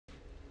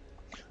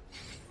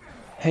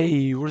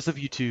Hey, what is up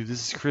YouTube?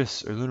 This is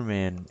Chris, or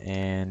lunarman,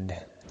 and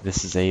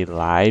this is a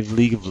live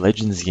League of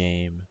Legends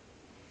game.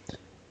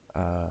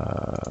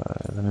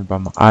 Let me buy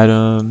my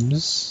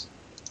items.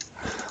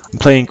 I'm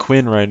playing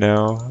Quinn right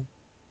now.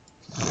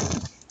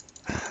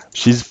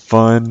 She's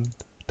fun.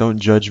 Don't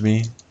judge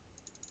me,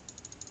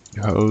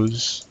 you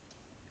hoes.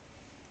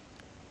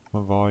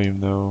 My volume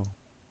though.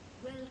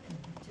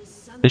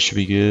 This should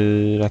be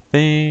good, I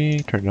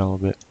think. Turn it down a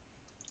little bit.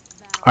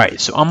 Alright,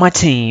 so on my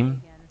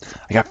team,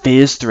 I got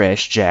Fizz,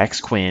 Thresh, Jax,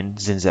 Quinn,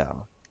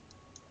 Zinzao.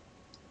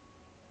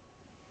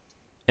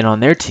 And on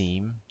their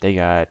team, they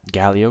got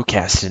Galio,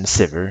 Caston,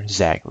 Sivir,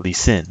 Zac, Lee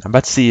Sin. I'm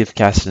about to see if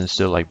Caston is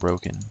still like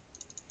broken.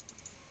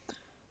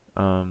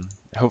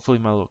 Hopefully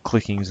my little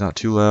clicking is not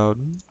too loud.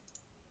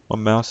 My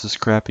mouse is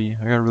crappy.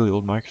 I got a really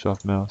old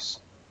Microsoft mouse.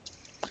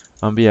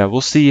 But yeah,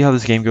 we'll see how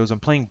this game goes. I'm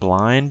playing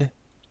blind.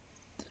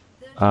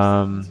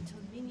 So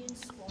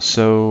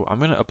I'm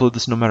gonna upload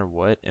this no matter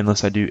what,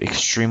 unless I do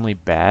extremely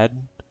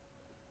bad.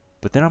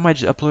 But then I might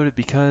just upload it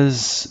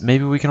because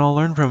maybe we can all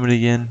learn from it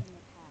again.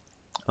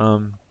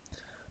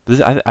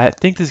 I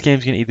think this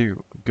game's gonna either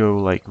go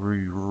like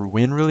we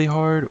win really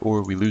hard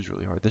or we lose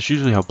really hard. That's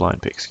usually how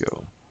blind picks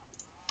go.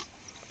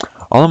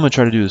 All I'm gonna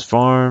try to do is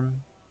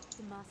farm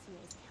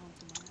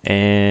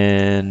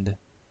and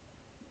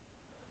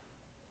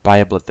buy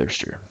a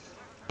Bloodthirster.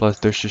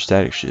 Bloodthirster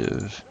Static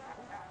Shiv.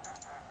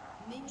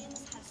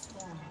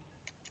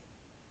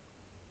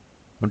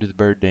 I'm gonna do the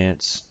bird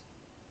dance.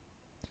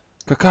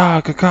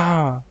 Caca,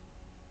 caca.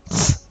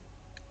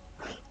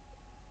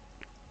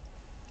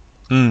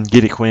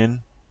 Get it,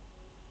 Quinn.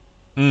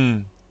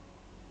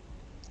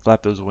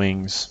 Flap those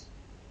wings.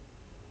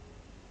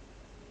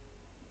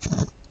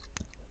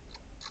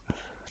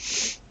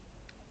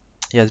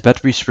 Yeah, it's about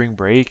to be spring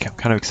break. I'm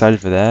kind of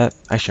excited for that.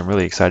 Actually, I'm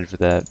really excited for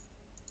that.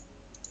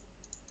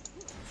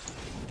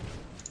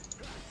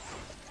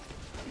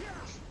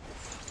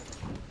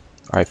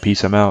 Alright,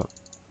 peace, I'm out.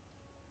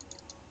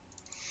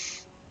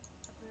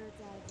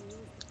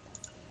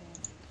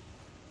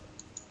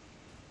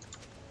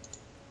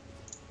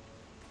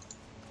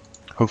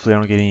 Hopefully I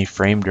don't get any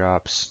frame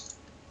drops.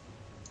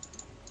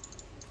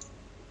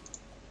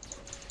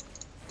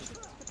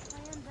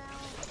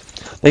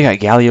 They got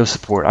Galio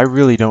support. I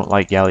really don't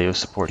like Galio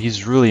support.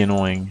 He's really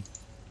annoying.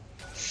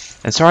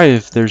 And sorry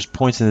if there's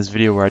points in this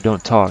video where I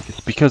don't talk. It's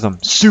because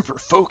I'm super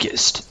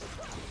focused.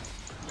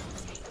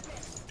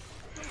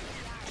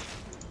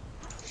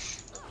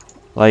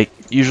 Like,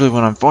 usually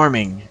when I'm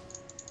farming.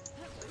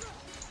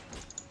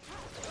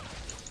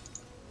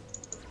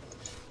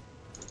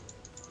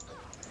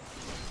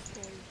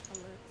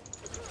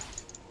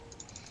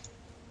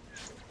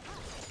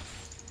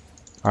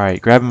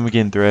 Alright, grab him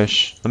again,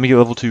 Thresh. Let me get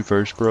level 2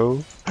 first,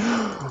 bro.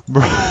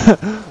 Bro,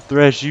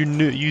 Thresh,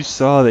 you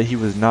saw that he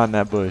was not in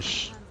that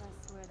bush.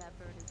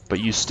 But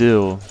you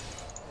still.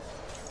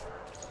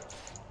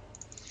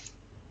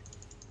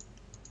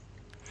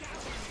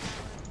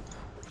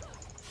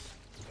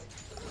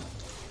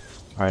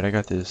 Alright, I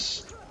got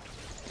this.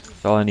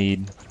 That's all I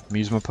need. I'm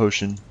using my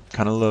potion.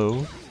 Kinda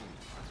low.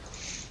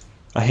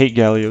 I hate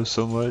Galio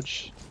so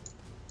much.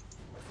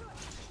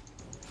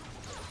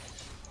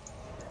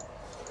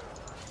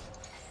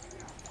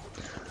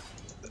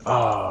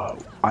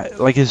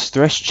 Like, is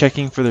Thresh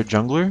checking for their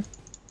jungler?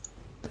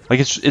 Like,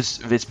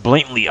 it's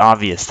blatantly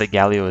obvious that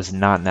Galio is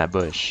not in that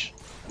bush.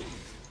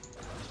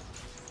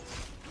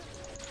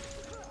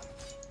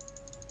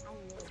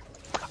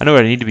 I know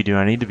what I need to be doing.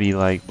 I need to be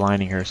like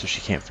blinding her so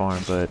she can't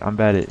farm, but I'm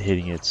bad at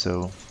hitting it,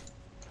 so.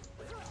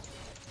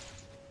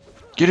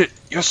 Get it!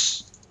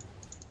 Yes!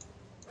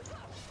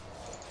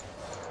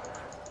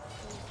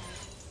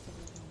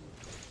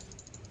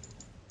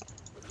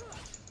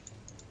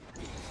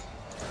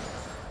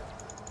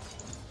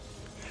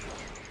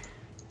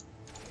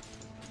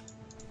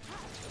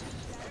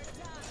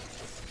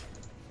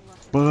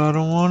 But I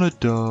don't want a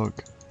dog.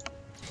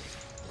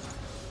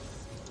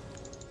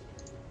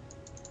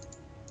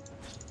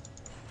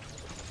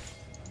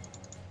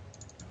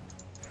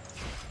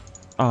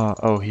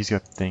 Oh, he's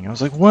got the thing. I was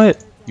like,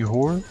 what? You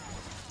whore?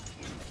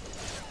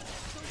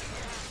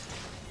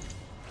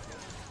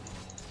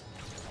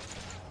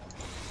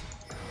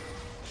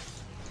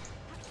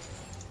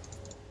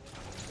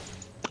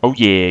 Oh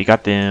yeah,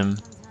 got them.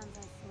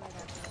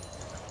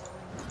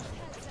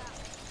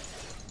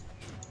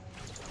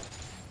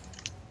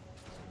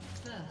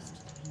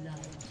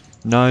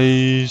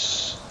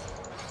 Nice.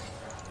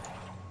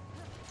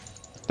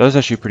 That was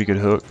actually a pretty good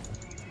hook.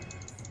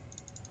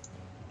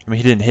 I mean,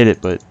 he didn't hit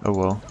it, but oh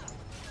well.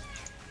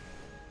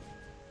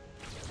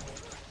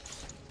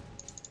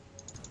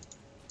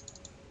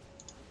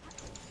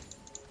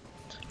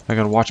 I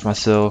gotta watch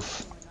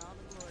myself.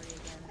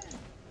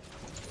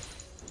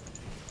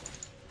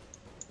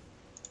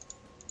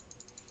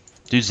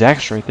 Dude,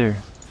 Zac's right there.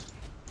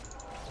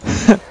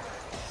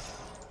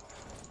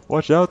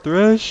 Watch out,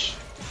 Thresh.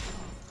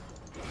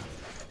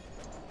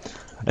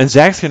 And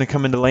Zac's gonna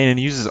come into lane and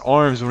use his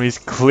arms when he's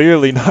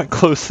clearly not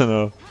close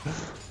enough.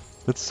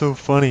 That's so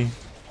funny.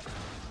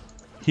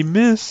 He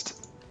missed.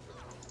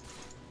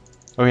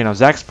 Okay, now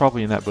Zach's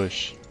probably in that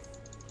bush.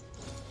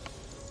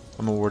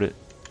 I'm gonna ward it.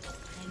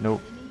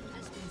 Nope.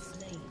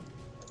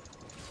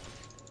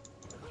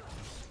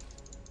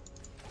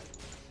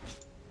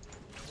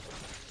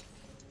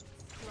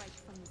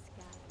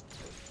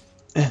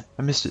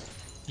 I missed it.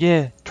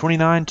 Yeah,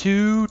 29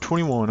 to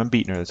 21. I'm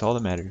beating her. That's all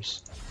that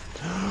matters.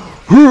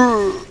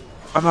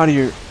 I'm out of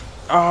here.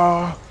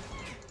 Ah.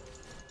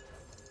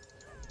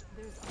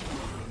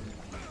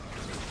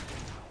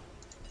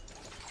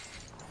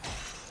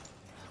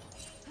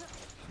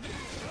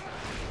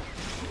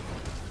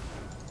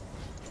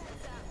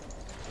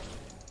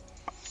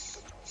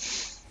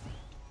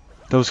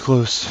 That was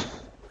close.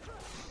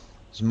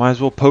 So might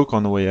as well poke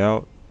on the way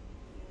out.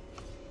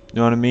 You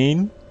know what I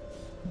mean?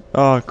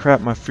 Oh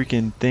crap, my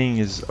freaking thing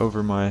is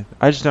over my...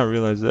 I just now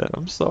realized that.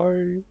 I'm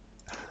sorry.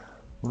 I'm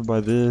gonna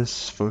buy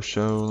this. Faux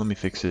show. Let me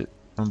fix it.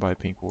 I'm gonna buy a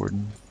pink ward.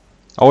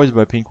 Always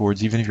buy pink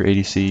wards, even if you're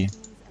ADC.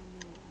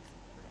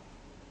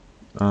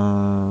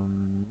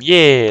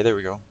 Yeah, there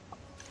we go.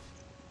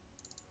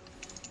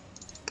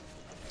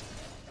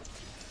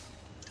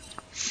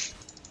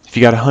 If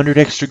you got 100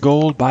 extra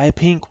gold, buy a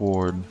pink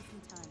ward.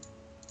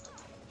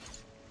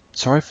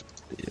 Sorry if...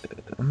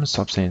 I'm gonna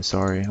stop saying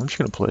sorry. I'm just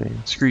gonna play.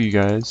 Screw you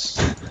guys.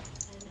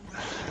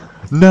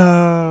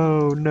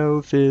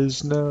 No,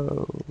 Fizz,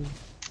 no.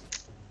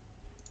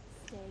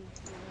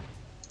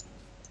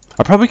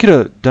 I probably could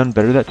have done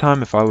better that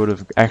time if I would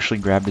have actually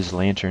grabbed his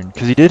lantern.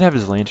 Because he did have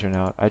his lantern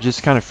out. I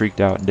just kind of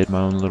freaked out and did my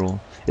own little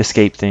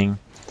escape thing.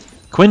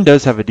 Quinn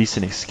does have a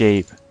decent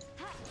escape.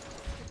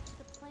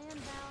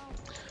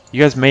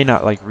 You guys may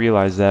not like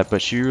realize that,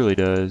 but she really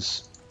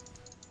does.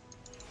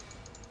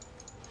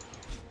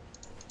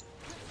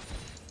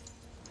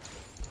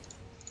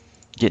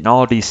 Getting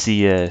all these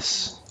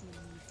CS.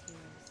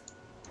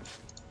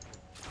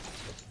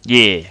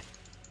 Yeah.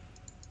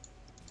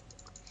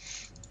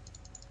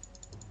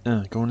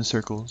 Going in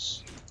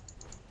circles.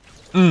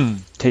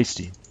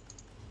 Tasty.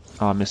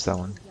 Oh, I missed that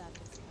one.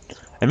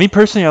 And me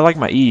personally, I like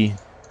my E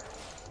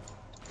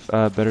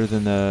better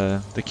than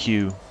the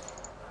Q.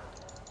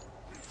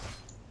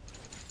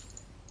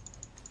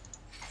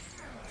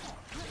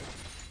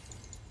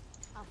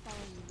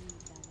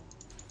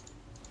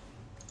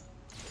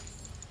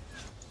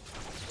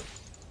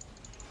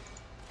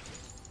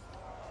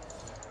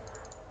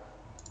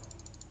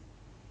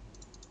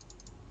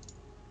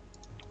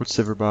 What's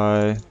Silver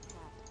by?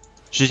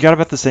 She's got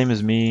about the same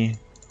as me.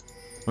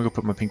 I'll go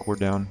put my pink ward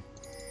down.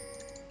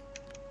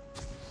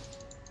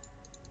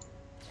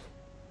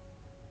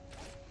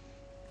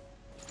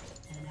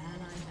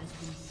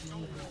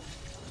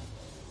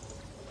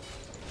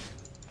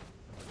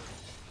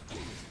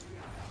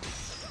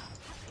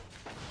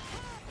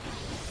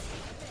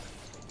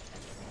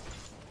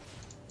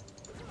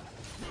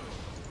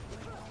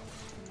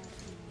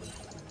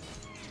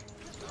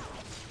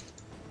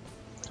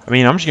 I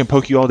mean, I'm just gonna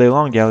poke you all day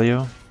long,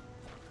 Galio.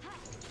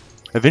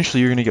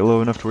 Eventually, you're gonna get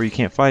low enough to where you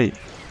can't fight.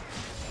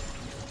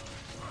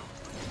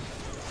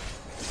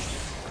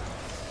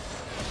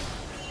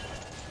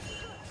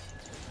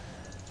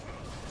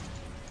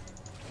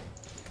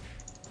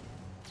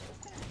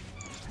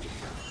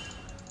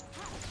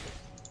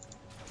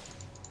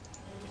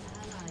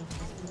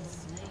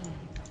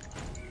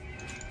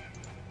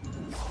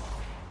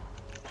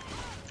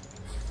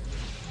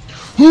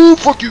 Ooh,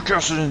 fuck you,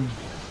 Cassidy!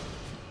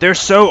 They're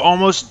so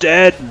almost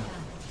dead!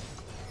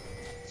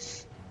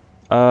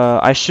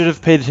 I should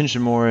have paid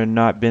attention more and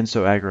not been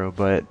so aggro,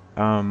 but,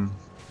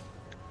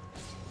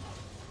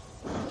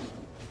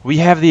 we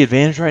have the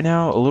advantage right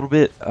now, a little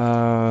bit,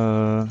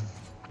 I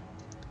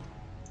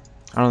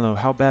don't know,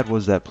 how bad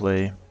was that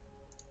play?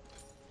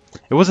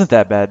 It wasn't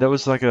that bad, that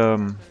was like,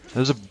 that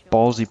was a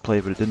ballsy play,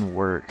 but it didn't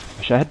work.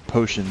 I had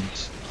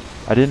potions.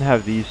 I didn't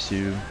have these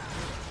two.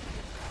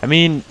 I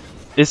mean,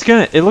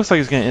 it looks like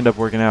it's gonna end up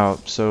working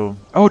out, so...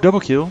 Oh, double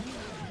kill!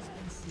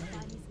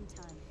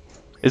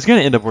 It's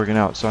gonna end up working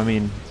out, so I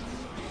mean...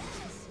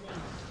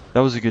 That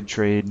was a good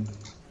trade.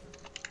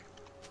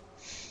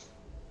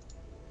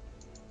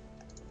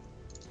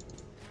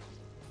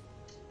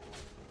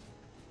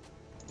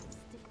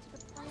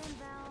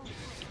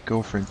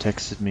 Girlfriend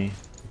texted me.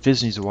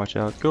 Fizz needs to watch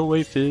out. Go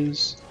away,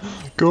 Fizz.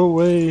 Go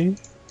away.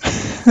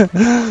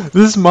 This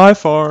is my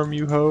farm,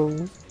 you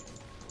hoe.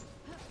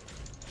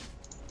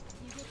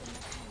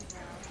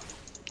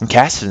 And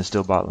Cassidy's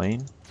still bot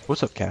lane.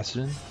 What's up,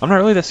 Cassidy? I'm not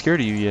really that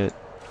scared of you yet.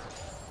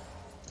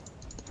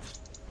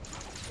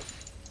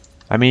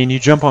 I mean, you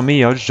jump on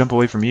me, I'll just jump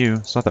away from you.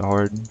 It's not that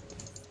hard.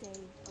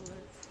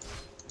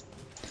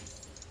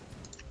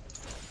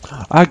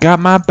 I got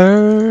my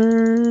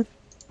bird!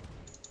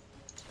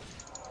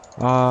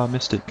 Ah,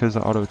 missed it because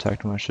I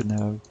auto-attacked when I shouldn't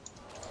have.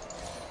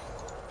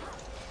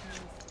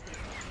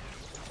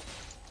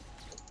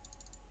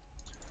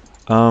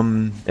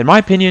 In my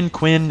opinion,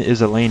 Quinn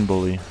is a lane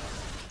bully.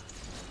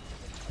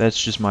 That's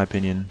just my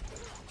opinion.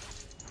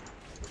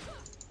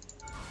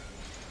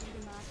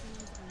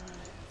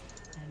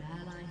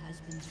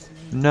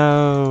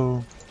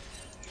 No.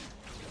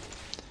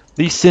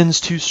 Lee Sin's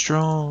too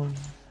strong.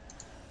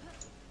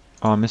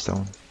 Oh, I missed that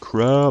one.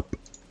 crap.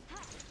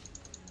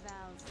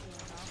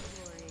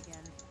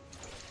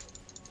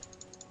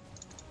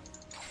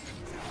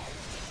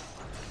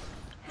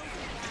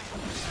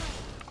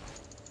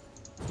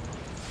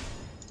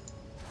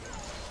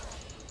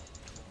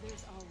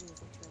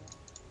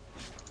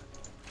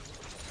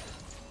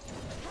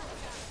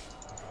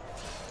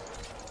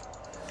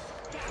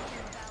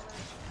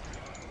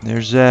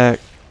 There's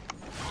Zach.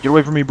 Get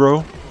away from me,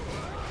 bro.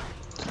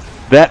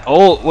 That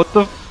ult, what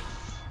the?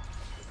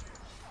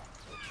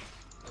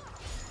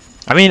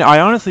 I mean, I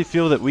honestly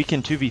feel that we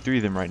can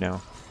 2v3 them right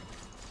now.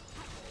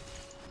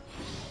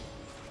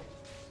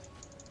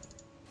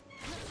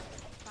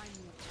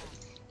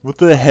 What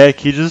the heck?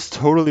 He just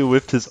totally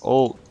whiffed his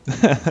ult.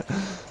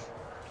 It's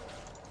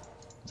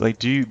like,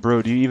 do you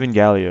even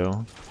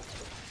Galio?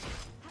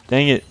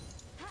 Dang it.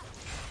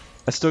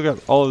 I still got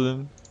all of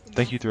them.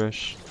 Thank you,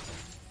 Thresh.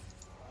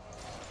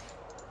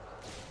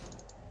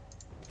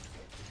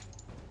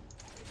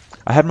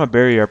 I had my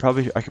barrier. I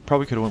probably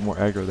could have went more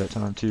aggro that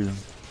time too.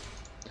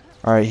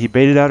 All right, he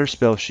baited out her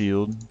spell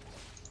shield.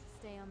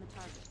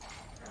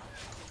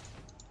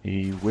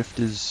 He whiffed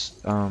his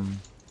I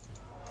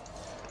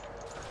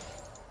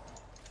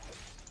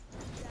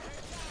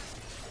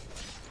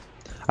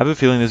have a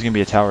feeling there's gonna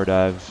be a tower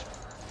dive.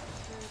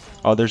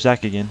 Oh, there's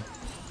Zach again.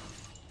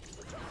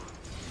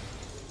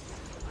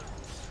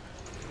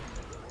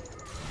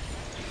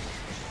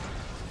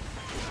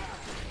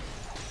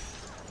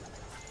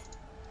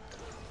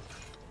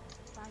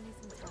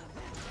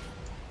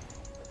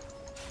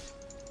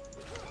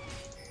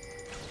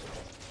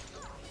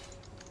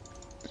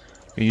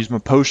 I use my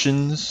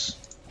potions.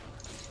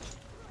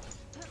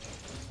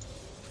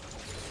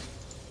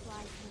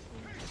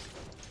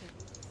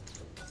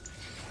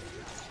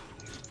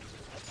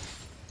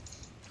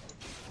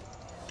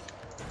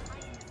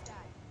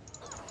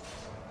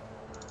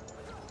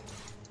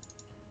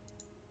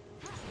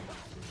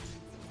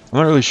 I'm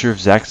not really sure if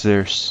Zach's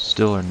there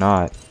still or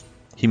not.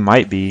 He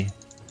might be.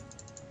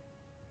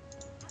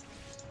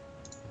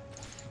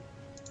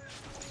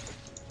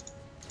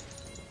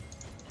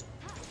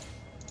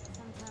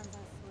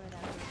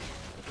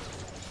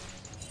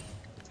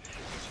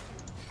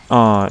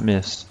 Aw, it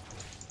missed.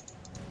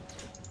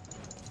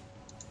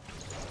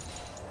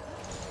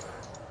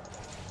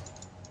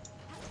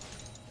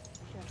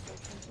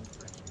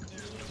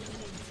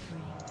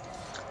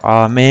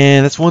 Aw,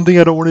 man, that's one thing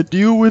I don't want to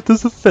deal with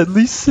is a fed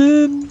Lee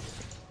Sin.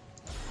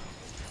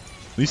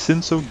 Lee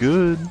Sin's so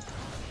good.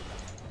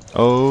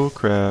 Oh,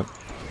 crap.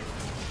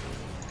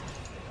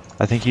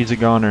 I think he's a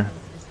goner.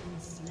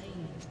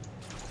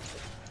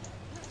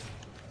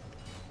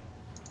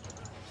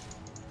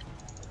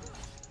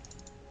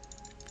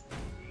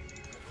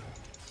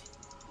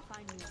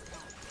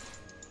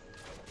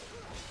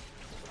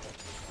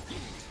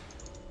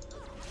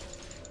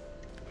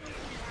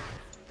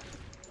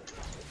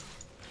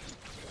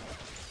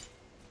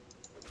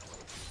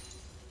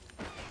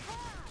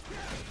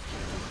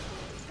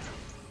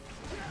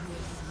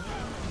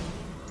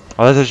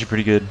 Oh, that's actually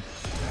pretty good.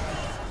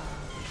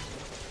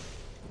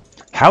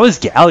 How is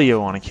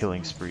Galio on a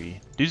killing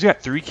spree? Dude's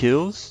got 3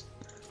 kills?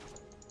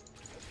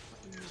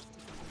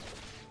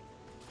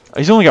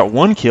 He's only got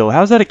 1 kill.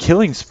 How's that a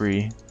killing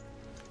spree?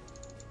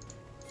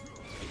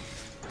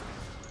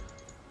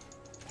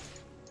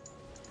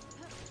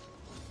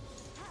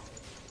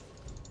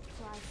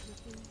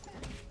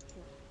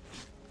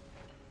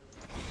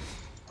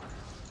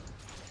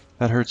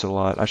 That hurts a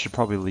lot. I should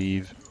probably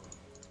leave.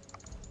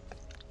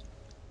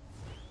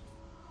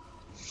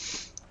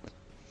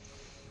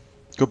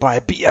 Go buy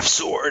a BF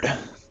sword.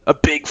 A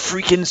big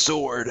freaking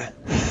sword.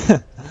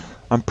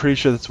 I'm pretty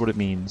sure that's what it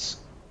means.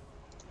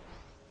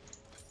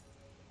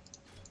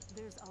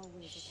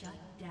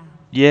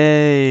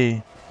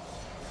 Yay!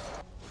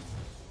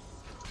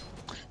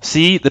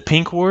 See, the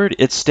pink ward,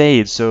 it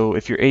stayed. So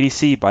if you're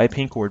ADC, buy a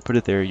pink ward, put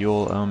it there.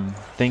 You'll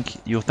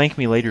thank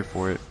me later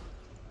for it.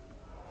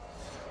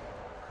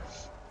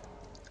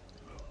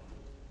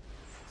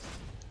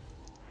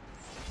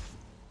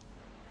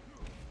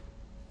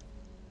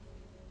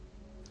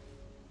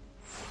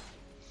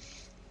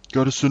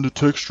 Gotta send a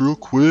text real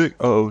quick.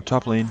 Uh-oh,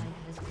 top lane.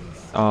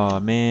 Aw,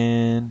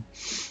 man.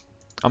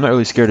 I'm not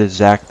really scared of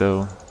Zach,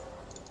 though.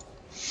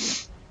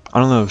 I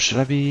don't know, should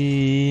I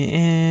be...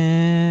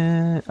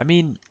 I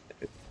mean...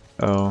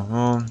 Oh,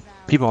 well,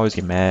 people always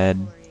get mad.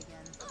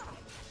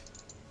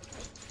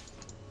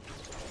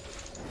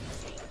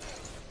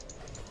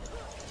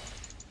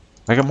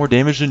 I got more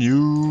damage than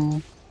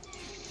you.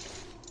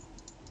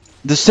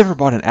 The Sivir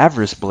bought an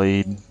Avarice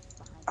Blade.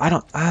 I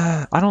don't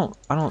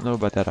know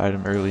about that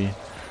item early.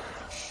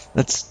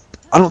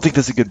 I don't think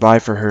that's a good buy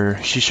for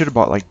her. She should have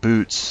bought like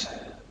boots.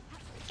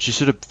 She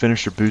should have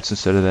finished her boots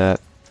instead of that.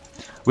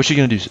 What's she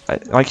gonna do?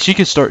 Like, she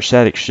could start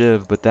Static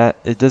Shiv, but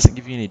it doesn't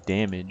give you any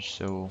damage,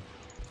 so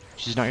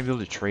she's not gonna be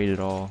able to trade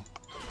at all.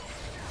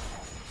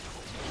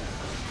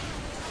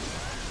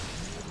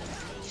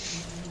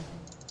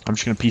 I'm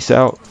just gonna peace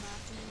out.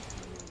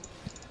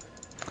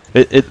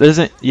 It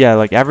doesn't, yeah,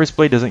 like Avarice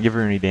Blade doesn't give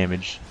her any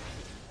damage.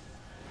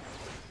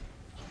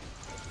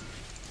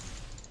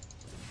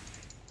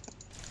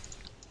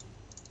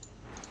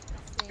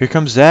 Here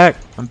comes Zach.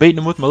 I'm baiting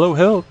him with my low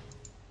health.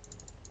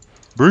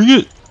 Bring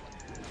it.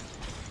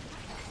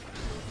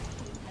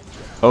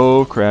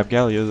 Oh crap,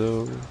 Galio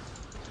though.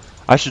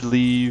 I should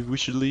leave. We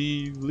should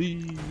leave.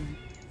 Leave.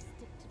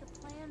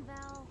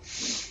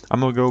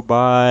 I'm gonna go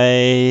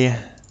buy.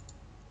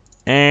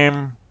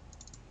 I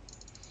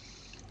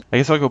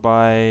guess I'll go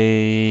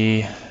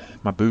buy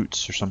my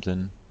boots or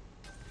something.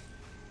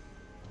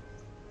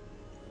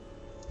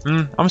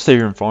 I'm gonna stay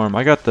here and farm.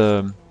 I got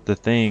the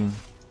thing.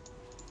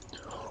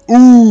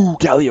 Ooh,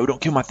 Galio,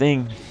 don't kill my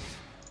thing.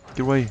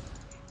 Get away.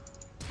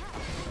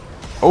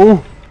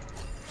 Oh.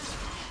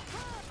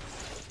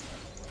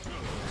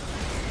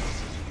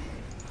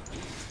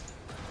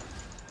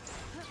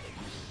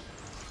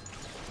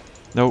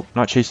 Nope,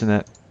 not chasing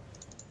that.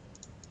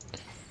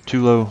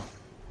 Too low.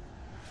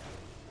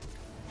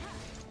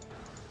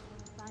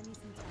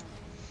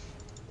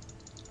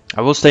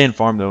 I will stay and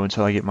farm though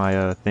until I get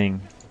my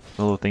thing,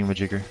 the little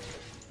thingamajigger,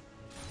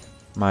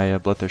 my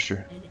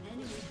bloodthirster.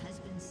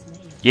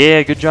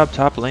 Yeah, good job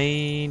top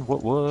lane.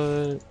 What?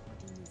 All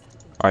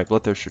right,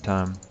 bloodthirster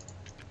time.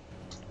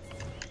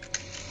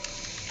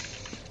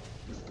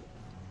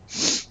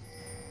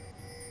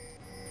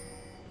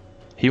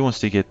 He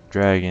wants to get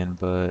dragon,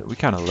 but we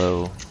kind of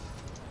low.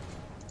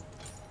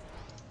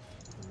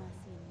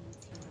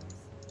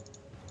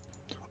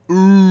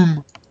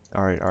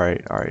 All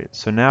right.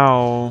 So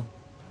now,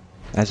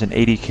 as an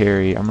 80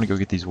 carry, I'm gonna go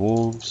get these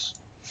wolves.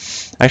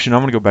 Actually, no,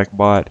 I'm gonna go back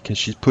bot because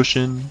she's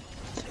pushing,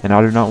 and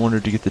I do not want her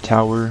to get the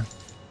tower.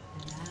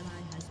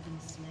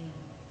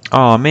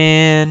 Oh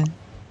man,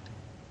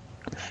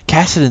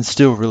 Cassidon's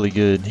still really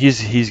good.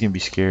 He's gonna be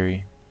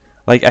scary.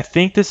 Like I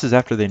think this is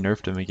after they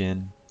nerfed him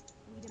again.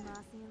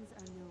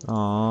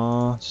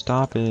 Aw,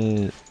 stop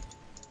it.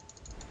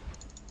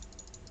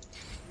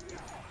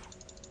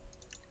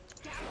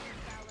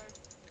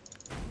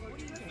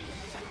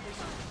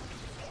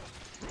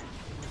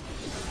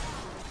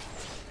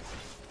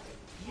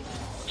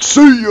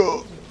 See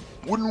ya!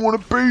 Wouldn't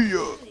want to be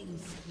ya!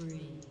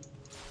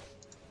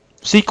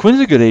 See, Quinn's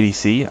a good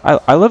ADC.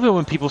 I love it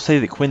when people say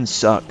that Quinn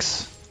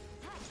sucks.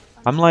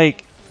 I'm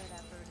like,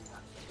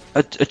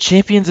 a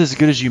champion's as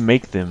good as you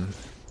make them.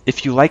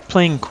 If you like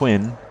playing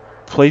Quinn,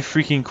 play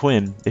freaking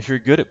Quinn. If you're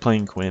good at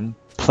playing Quinn,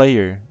 play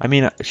her. I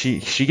mean,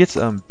 she gets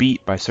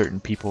beat by certain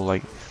people,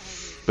 like,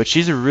 but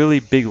she's a really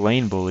big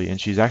lane bully,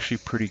 and she's actually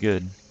pretty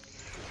good.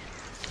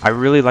 I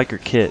really like her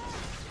kit.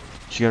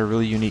 She got a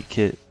really unique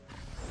kit.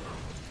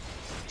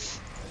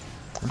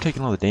 I'm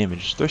taking all the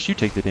damage. Thresh, you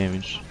take the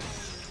damage.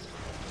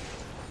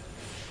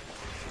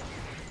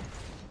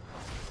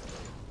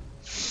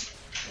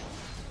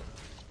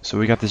 So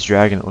we got this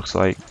dragon, it looks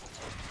like.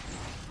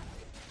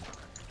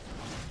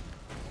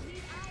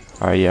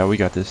 Alright, yeah, we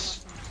got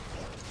this.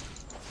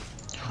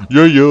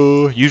 Yeah.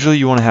 Usually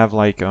you want to have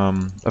like,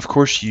 of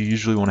course you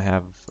usually want to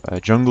have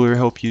a jungler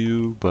help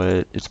you,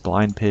 but it's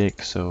blind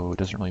pick, so it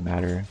doesn't really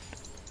matter.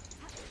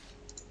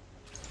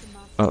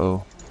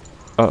 Uh-oh.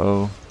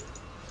 Uh-oh.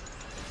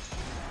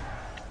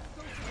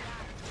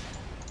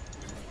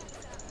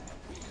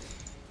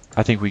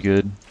 I think we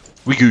good.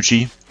 We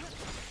Gucci.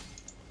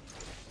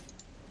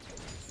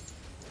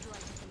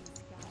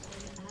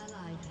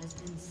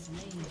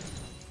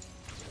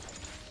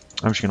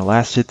 I'm just gonna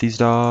last hit these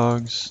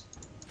dogs.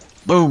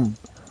 Boom!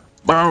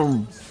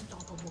 Boom!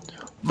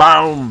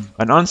 Boom!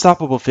 An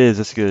unstoppable fizz,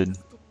 that's good.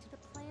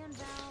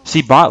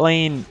 See, bot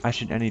lane, I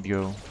need to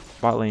go.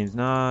 Bot lane's,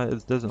 nah,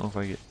 it doesn't look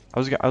like it.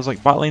 I was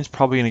like, bot lane's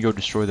probably gonna go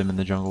destroy them in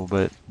the jungle,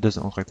 but it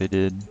doesn't look like they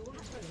did.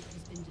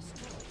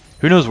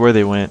 Who knows where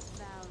they went?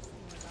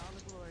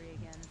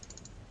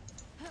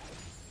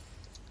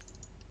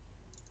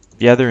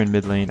 Yeah, they're in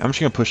mid lane. I'm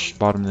just gonna push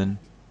bottom then.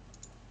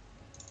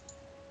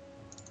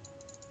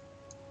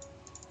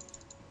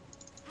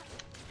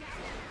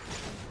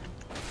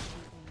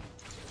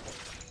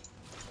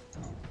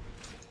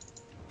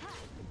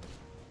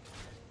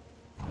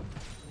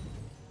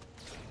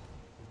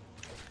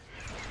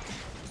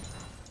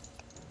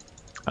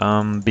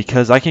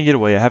 Because I can get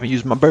away. I haven't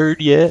used my bird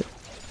yet.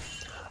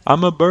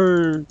 I'm a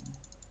bird.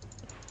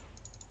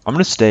 I'm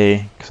gonna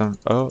stay, cause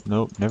oh,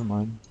 nope, never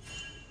mind.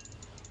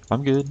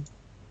 I'm good.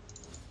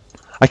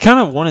 I kind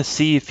of want to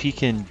see if he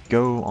can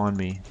go on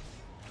me.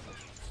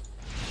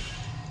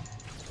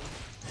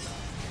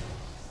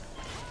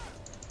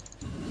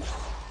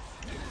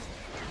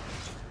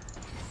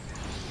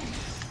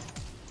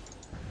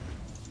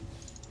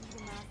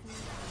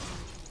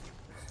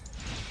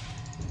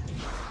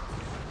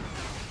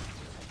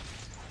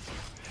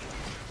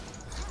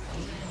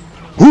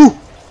 Whoo!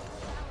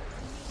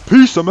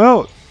 Peace, I'm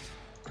out.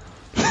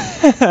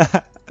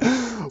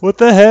 What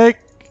the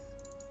heck?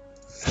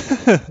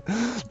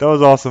 That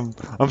was awesome.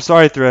 I'm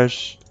sorry,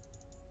 Thresh.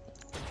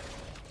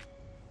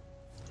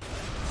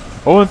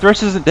 Oh, and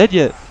Thresh isn't dead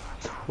yet.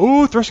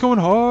 Oh, Thresh going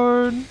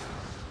hard.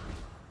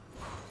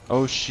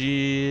 Oh,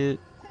 shit.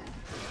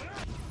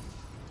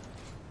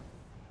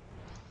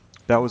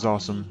 That was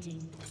awesome.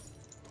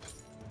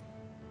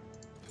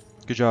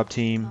 Good job,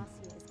 team.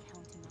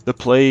 The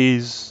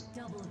plays.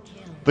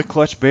 The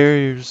clutch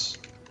barriers.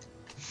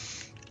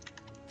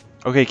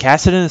 Okay,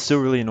 Kassadin is still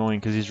really annoying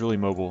because he's really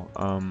mobile.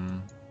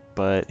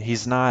 But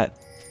he's not.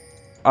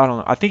 I don't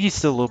know. I think he's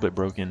still a little bit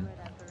broken.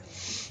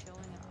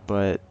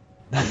 But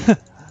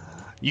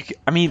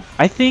I mean,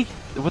 I think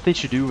what they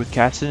should do with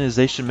Kassadin is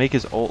they should make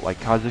his ult like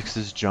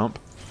Kha'Zix's jump.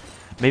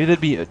 Maybe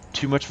that'd be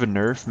too much of a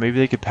nerf. Maybe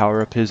they could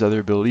power up his other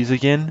abilities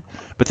again.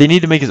 But they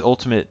need to make his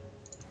ultimate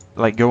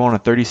like go on a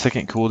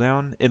 30-second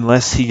cooldown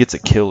unless he gets a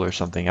kill or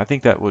something. I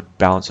think that would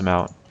balance him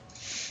out.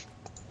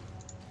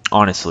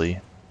 Honestly.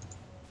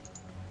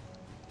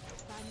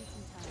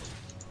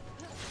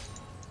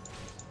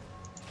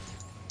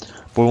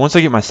 Boy, once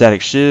I get my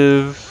static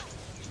shiv,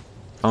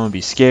 I'm gonna be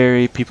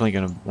scary. People ain't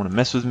gonna want to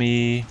mess with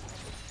me.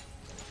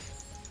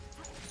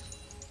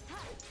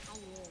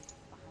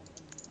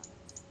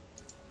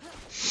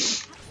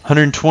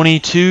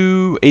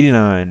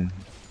 $122.89.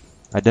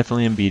 I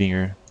definitely am beating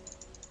her.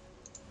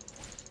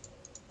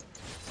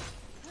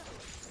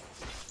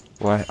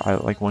 Well, I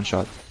like one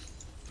shot.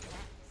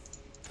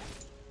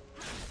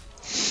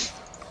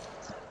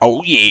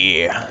 Oh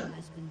yeah!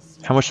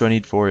 How much do I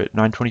need for it?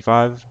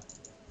 925?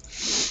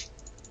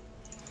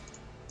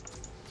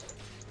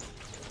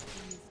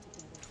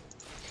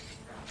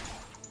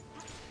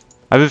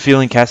 I have a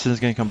feeling Kassadin's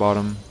gonna come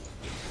bottom.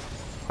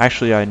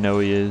 Actually, I know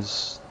he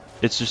is.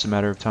 It's just a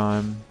matter of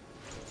time.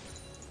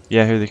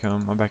 Yeah, here they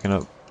come. I'm backing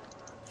up.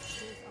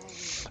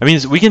 I mean,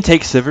 we can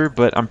take Sivir,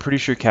 but I'm pretty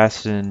sure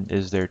Kassadin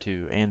is there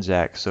too, and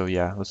Zac. So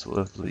yeah, let's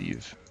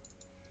leave.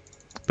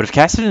 But if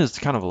Kassadin is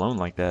kind of alone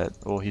like that,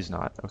 well, he's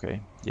not. Okay,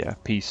 yeah,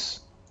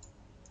 peace.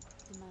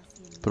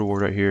 Put a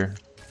ward right here.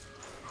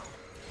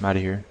 I'm out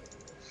of here.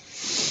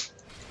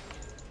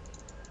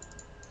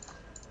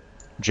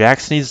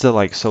 Jax needs to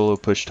like solo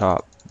push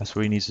top. That's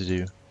what he needs to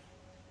do.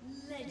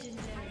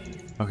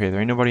 Okay, there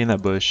ain't nobody in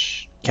that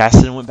bush.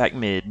 Kassadin went back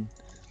mid.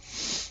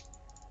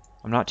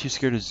 I'm not too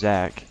scared of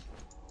Zac.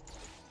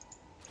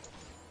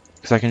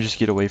 Because I can just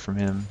get away from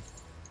him.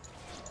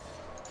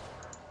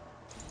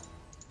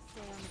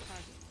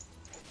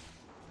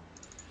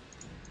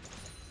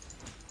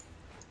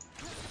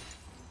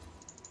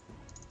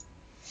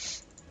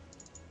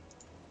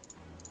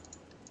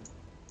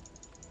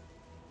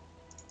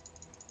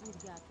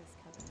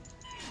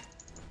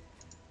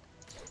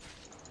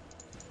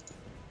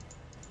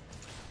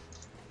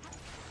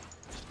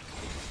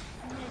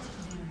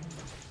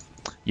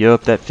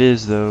 Yup, that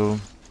Fizz though.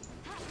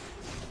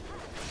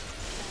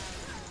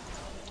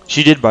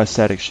 She did buy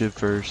static shiv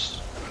first.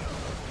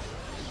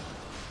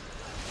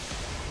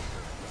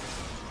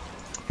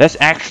 That's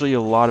actually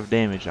a lot of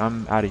damage.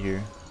 I'm out of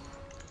here.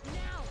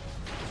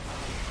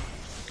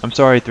 I'm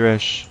sorry,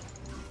 Thresh.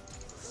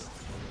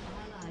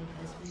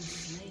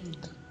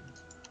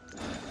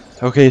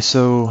 Okay,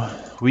 so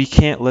we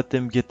can't let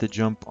them get the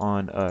jump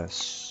on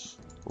us,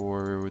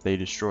 or they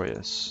destroy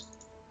us.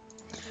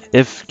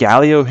 If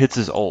Galio hits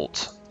his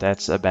ult,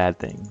 that's a bad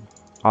thing,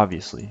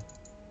 obviously.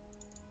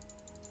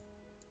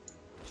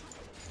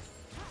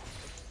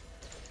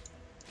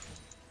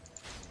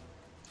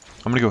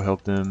 I'm gonna go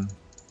help them.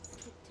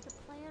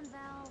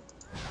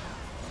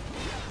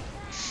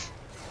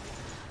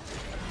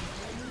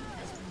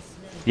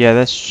 Yeah,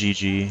 that's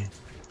GG.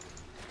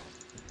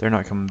 They're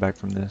not coming back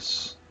from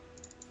this.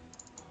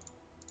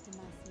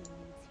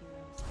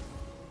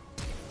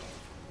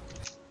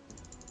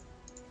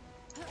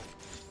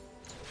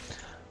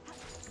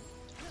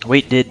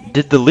 Wait, did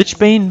the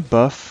Lichbane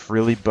buff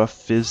really buff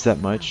Fizz that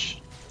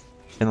much?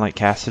 And like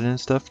Kassadin and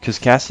stuff? Because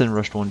Kassadin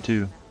rushed one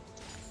too.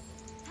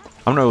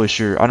 I'm not really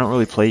sure. I don't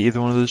really play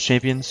either one of those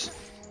champions.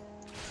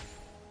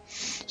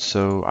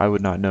 So I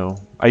would not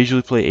know. I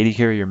usually play AD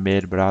carry or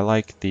mid, but I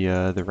like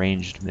the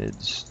ranged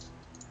mids.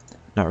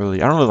 Not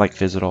really. I don't really like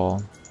Fizz at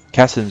all.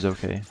 Kassadin's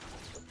okay.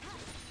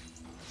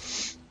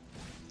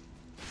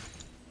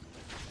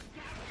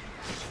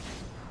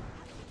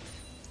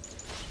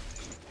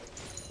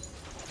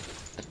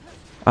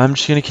 I'm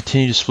just gonna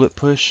continue to split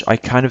push. I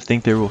kind of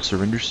think they will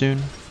surrender soon.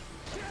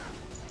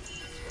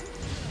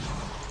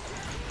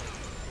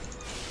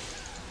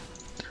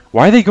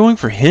 Why are they going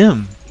for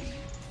him?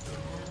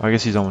 Oh, I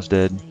guess he's almost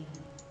dead.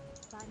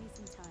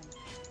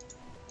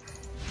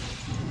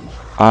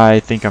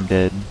 I think I'm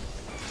dead.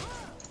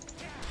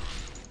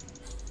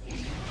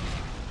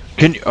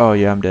 Can you? Oh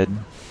yeah, I'm dead.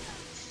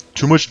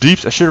 Too much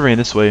deeps. I should have ran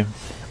this way.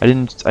 I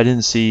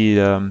didn't see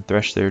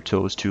Thresh there till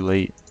it was too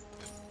late.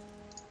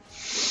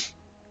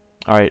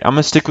 All right, I'm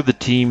gonna stick with the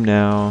team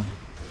now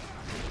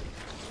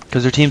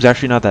because their team's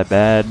actually not that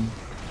bad.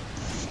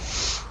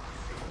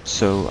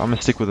 So I'm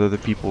gonna stick with other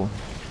people.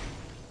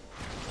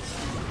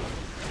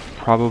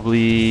 I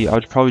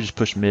would probably just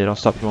push mid. I'll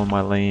stop going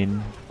my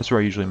lane. That's where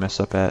I usually mess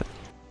up at.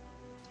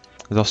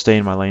 Because I'll stay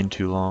in my lane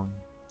too long.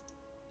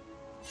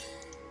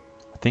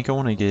 I think I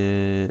want to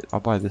get... I'll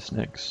buy this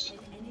next.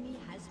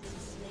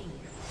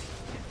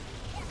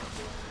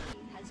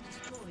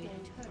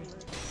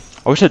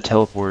 I wish I'd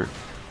teleport.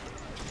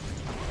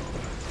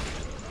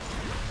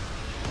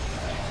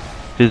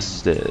 Fizz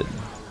is dead.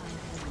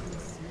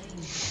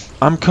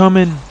 I'm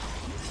coming!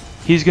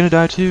 He's gonna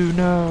die too,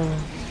 no!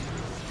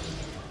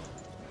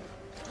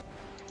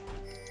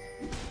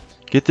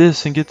 Get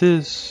this and get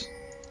this.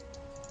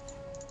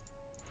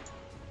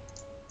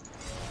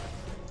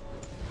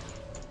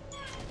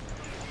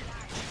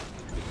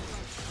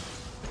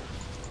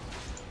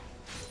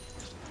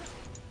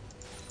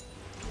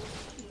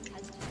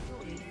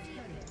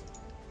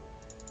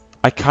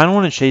 I kind of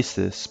want to chase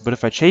this, but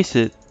if I chase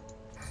it,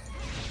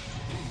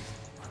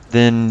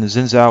 then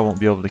Xin Zhao won't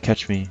be able to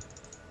catch me.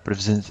 But if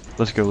Xin...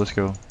 Let's go, let's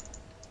go.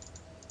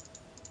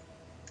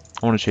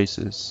 I want to chase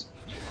this.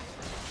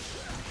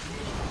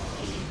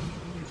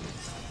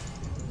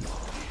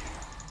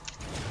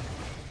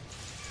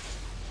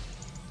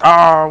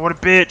 Ah, what a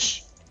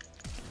bitch!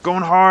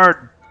 Going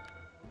hard!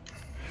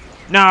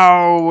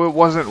 No, it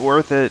wasn't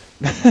worth it.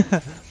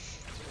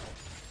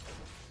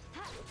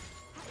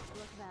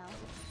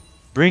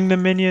 Bring the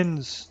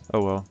minions!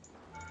 Oh well.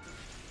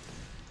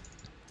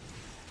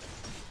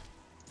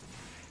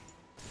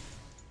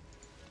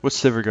 What's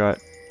Sivir got?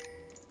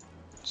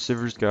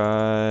 Sivir's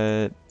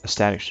got a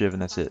static shiv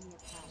and that's it.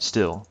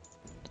 Still.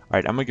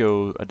 Alright, I'm gonna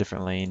go a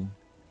different lane.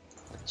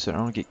 So I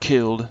don't get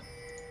killed.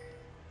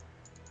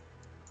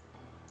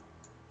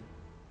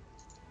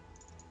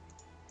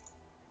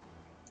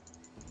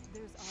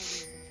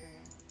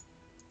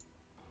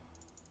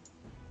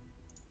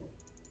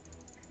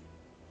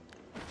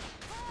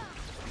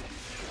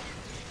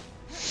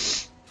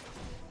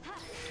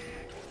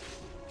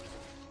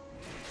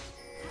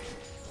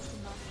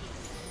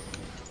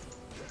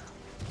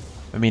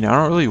 I mean, I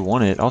don't really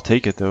want it. I'll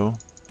take it though.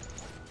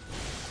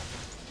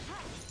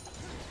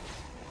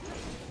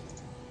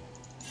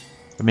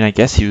 I mean, I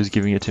guess he was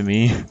giving it to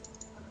me.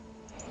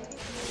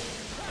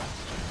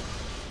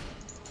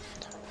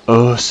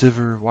 Oh,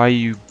 Sivir, why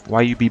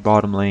you be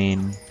bottom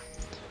lane?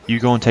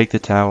 You go and take the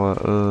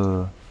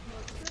tower.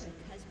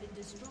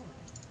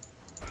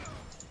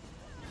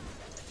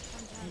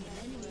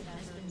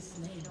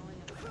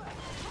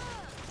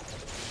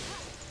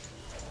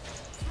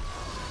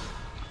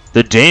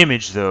 The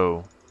damage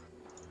though.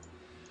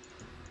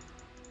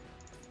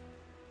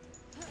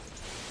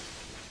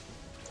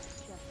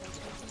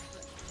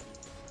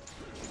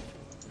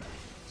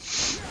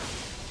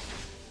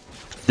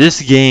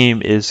 This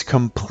game is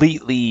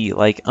completely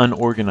like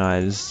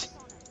unorganized.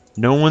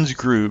 No one's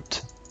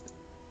grouped.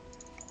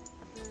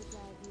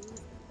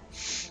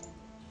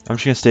 I'm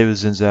just gonna stay with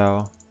Xin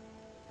Zhao.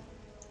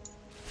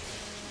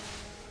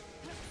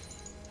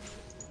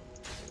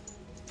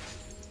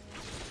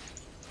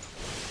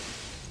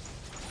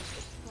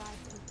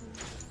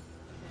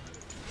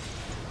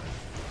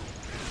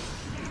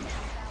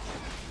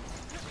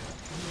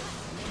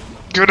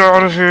 Get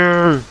out of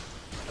here!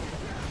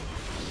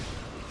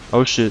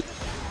 Oh shit.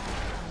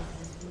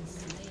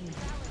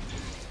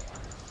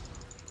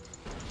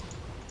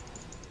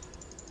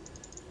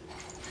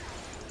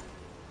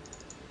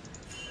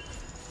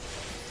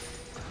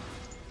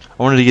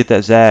 I wanted to get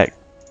that Zac.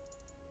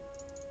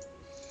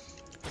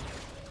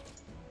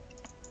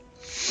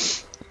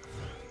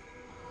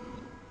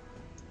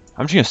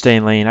 I'm just gonna stay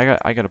in lane. I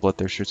got a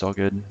bloodthirster. It's all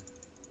good.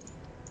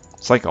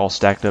 It's like all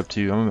stacked up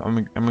too.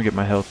 I'm gonna get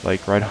my health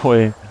like right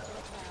away.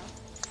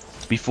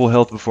 Be full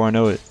health before I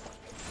know it.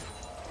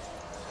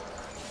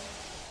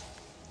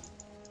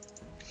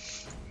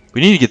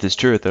 We need to get this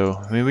turret though.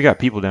 I mean, we got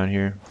people down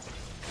here.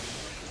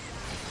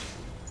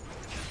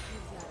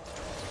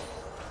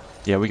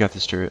 Yeah, we got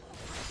this turret.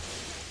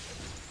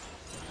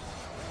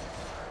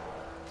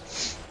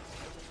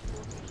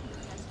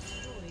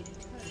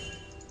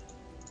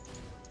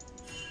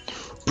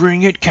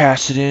 Bring it,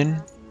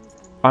 Kassadin.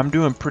 I'm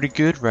doing pretty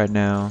good right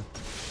now.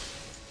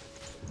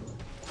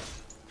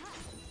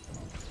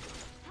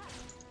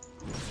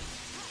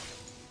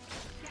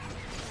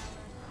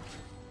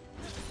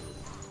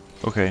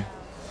 Okay.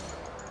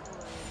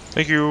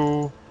 Thank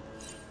you.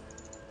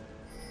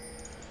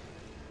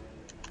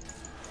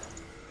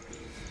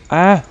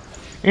 Ah.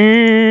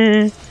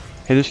 Hey,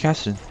 there's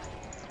Kassadin.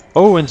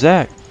 Oh, and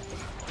Zac.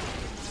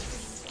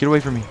 Get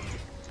away from me.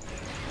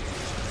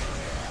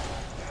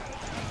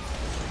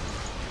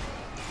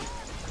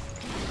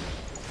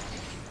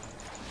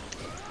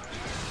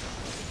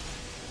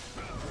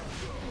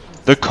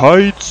 The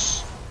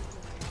kites!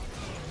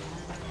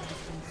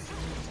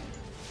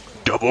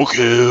 Double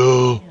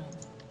kill!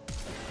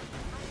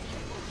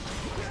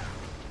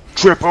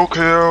 Triple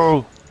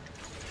kill!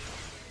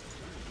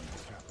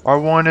 I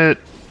want it!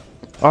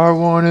 I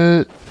want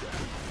it!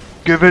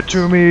 Give it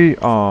to me!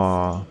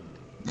 Aww.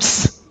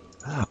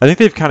 I think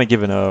they've kind of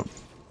given up.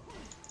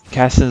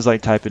 Caston's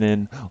like typing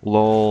in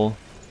lol.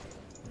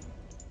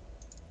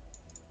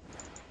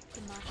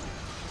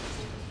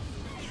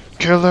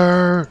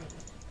 Killer!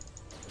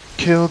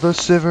 Kill the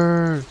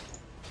Sivir!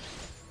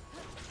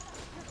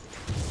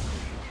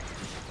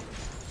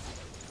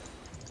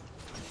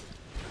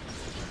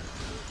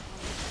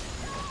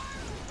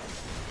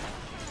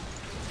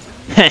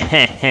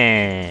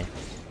 Heh.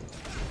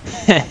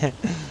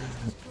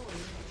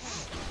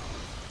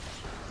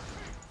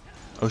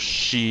 Oh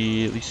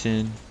shit,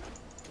 listen.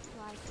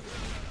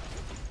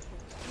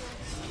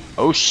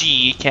 Oh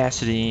shit,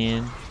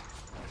 Kassadin.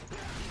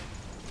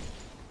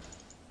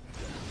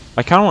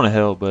 I kind of want to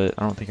help, but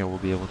I don't think I will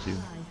be able to.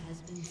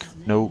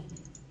 Nope.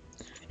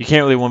 You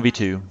can't really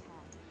 1v2.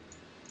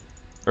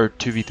 Or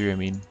 2v3, I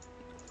mean.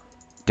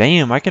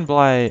 Damn, I can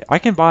buy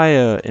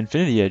a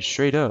Infinity Edge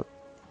straight up.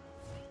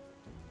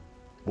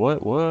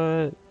 What?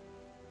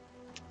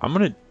 I'm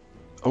gonna...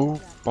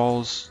 Oh,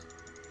 balls.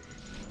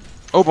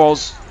 Oh,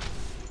 balls.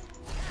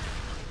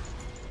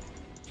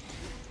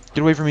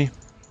 Get away from me.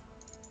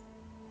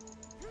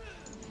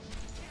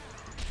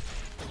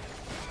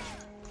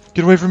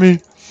 Get away from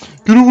me.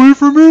 Get away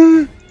from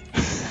me.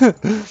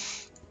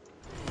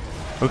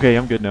 Okay,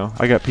 I'm good now.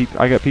 I got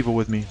people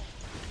with me.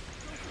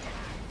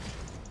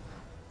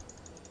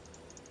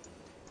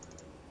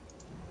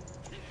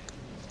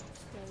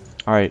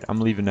 All right, I'm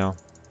leaving now.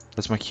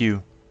 That's my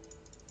cue.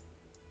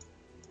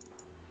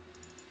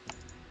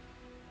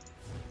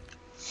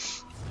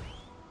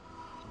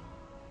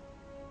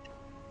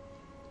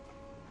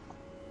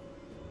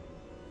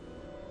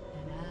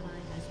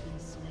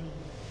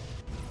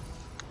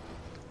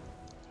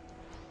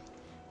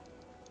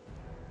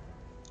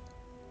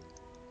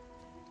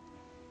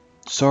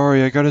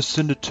 Sorry, I gotta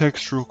send a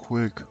text real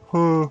quick.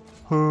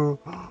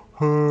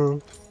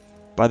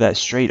 Buy that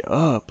straight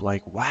up.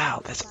 Like,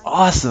 wow, that's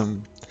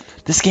awesome.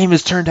 This game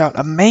has turned out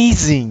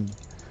amazing.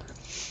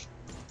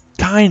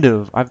 Kind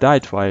of. I've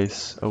died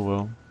twice. Oh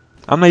well.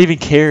 I'm not even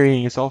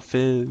carrying. It's all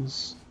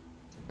Fizz.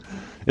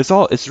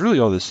 It's really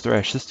all this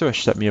Thresh. This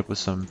Thresh set me up with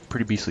some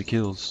pretty beastly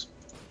kills.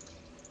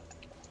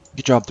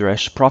 Good job,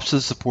 Thresh. Props to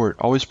the support.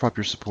 Always prop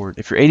your support.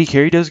 If your AD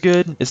carry does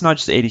good, it's not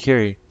just AD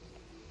carry.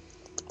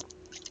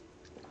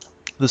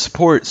 The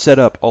support set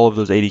up all of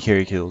those AD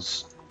carry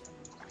kills.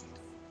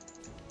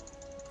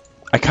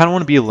 I kind of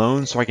want to be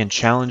alone so I can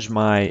challenge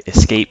my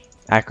escape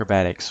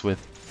acrobatics with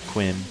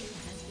Quinn.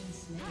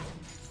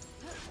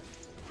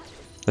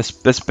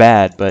 That's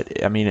bad,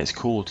 but I mean it's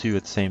cool too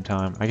at the same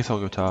time. I guess I'll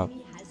go top.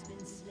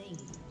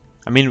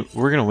 I mean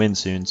we're gonna win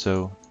soon,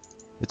 so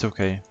it's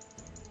okay.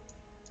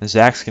 And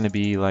Zach's gonna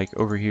be like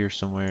over here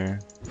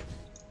somewhere.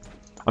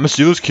 I'm gonna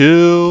steal his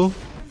kill.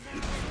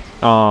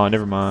 Oh,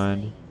 never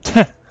mind.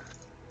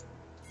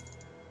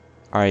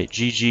 Alright,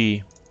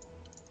 GG.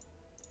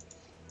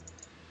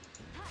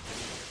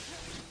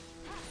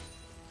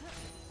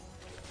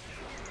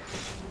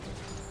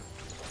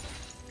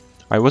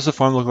 Alright, what's the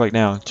farm look like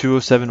now?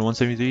 207,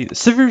 173.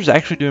 Sivir's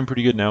actually doing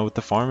pretty good now with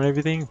the farm and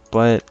everything,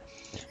 but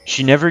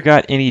she never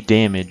got any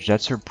damage.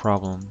 That's her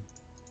problem.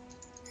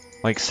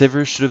 Like,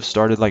 Sivir should have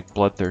started like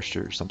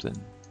Bloodthirster or something.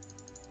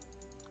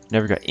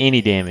 Never got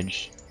any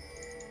damage.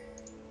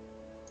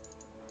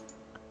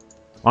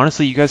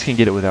 Honestly, you guys can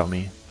get it without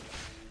me.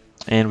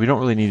 And we don't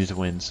really need it to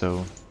win,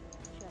 so...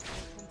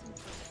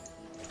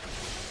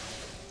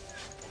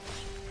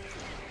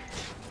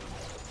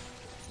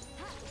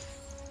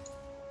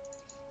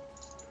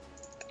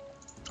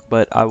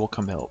 But I will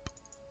come help.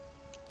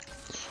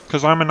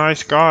 Because I'm a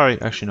nice guy.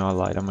 Actually, no, I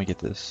lied. I'm going to get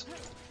this.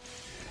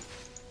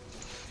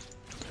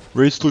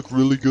 Rates look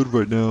really good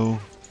right now.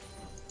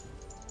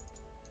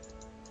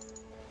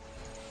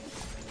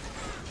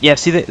 Yeah,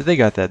 see, they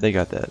got that. They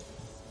got that.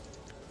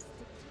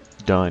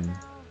 Done.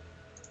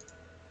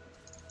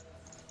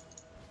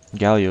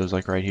 Galio's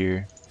like right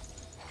here.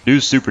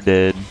 Dude's super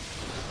dead.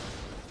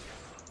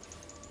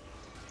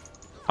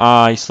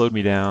 Ah, he slowed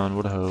me down.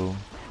 What a hoe.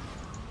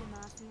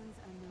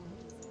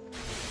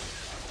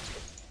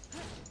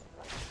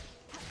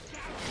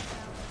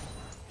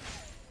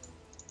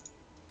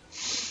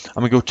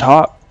 I'm gonna go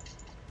top.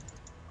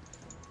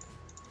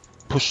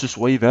 Push this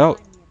wave out.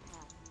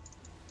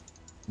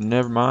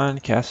 Never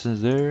mind,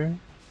 Caston's there.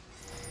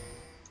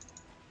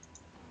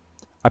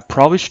 I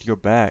probably should go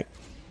back.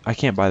 I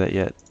can't buy that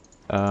yet.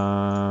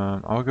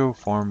 I'll go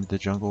farm the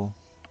jungle.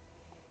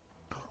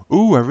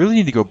 Ooh, I really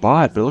need to go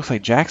bot, but it looks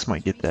like Jax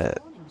might get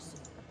that.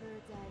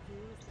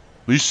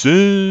 Lee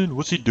Sin,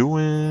 what's he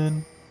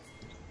doing?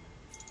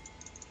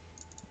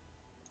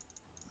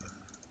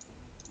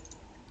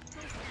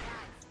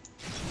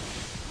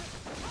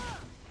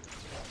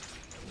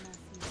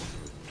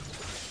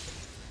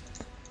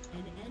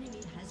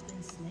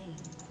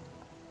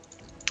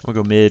 I'll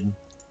go mid.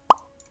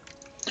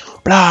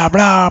 Blah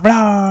blah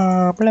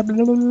blah blah blah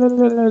blah blah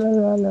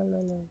blah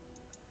blah blah.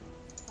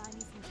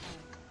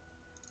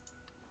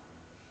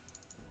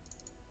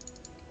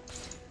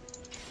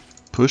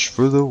 Push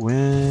for the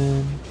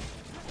win.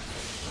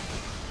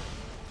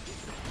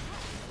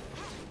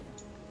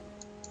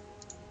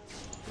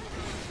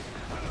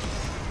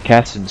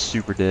 Caston's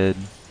super dead.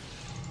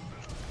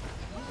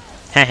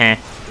 Haha.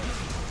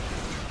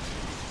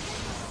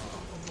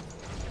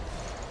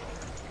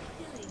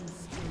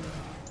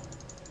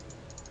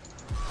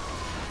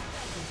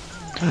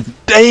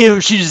 Damn,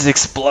 she just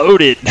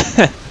exploded.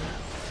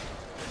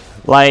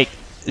 Like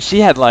she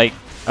had like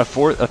a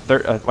third,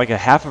 like a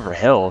half of her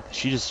health.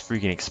 She just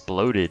freaking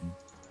exploded.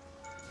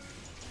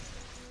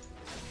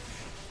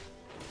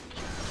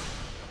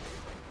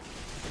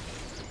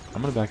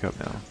 I'm gonna back up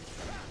now.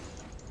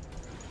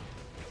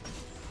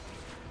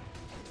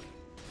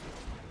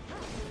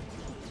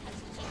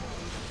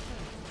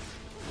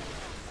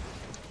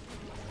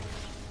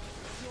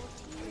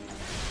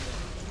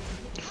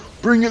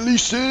 Bring it, Lee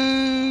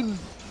Sin!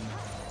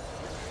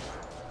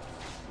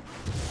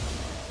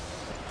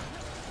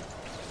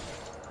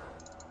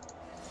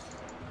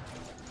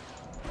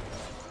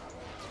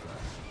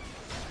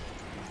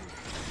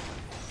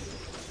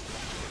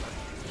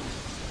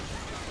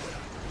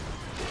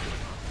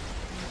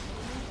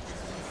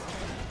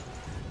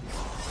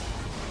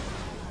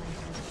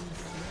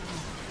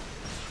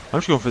 I'm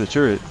just going for the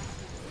turret.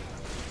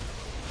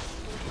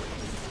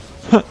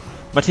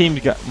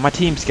 my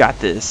team's got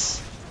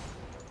this.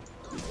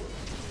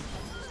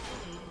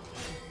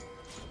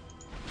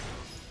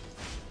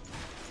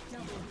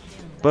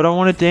 But I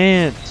want to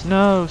dance.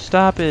 No,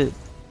 stop it.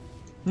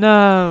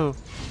 No.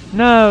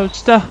 No,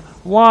 stop.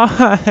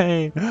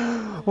 Why?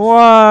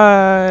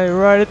 Why?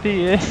 Right at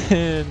the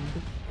end.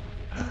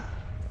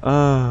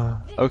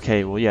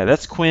 Okay, well yeah,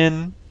 that's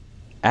Quinn.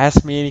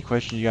 Ask me any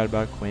questions you got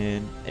about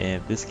Quinn,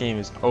 and this game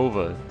is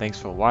over. Thanks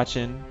for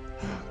watching.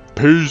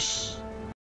 Peace.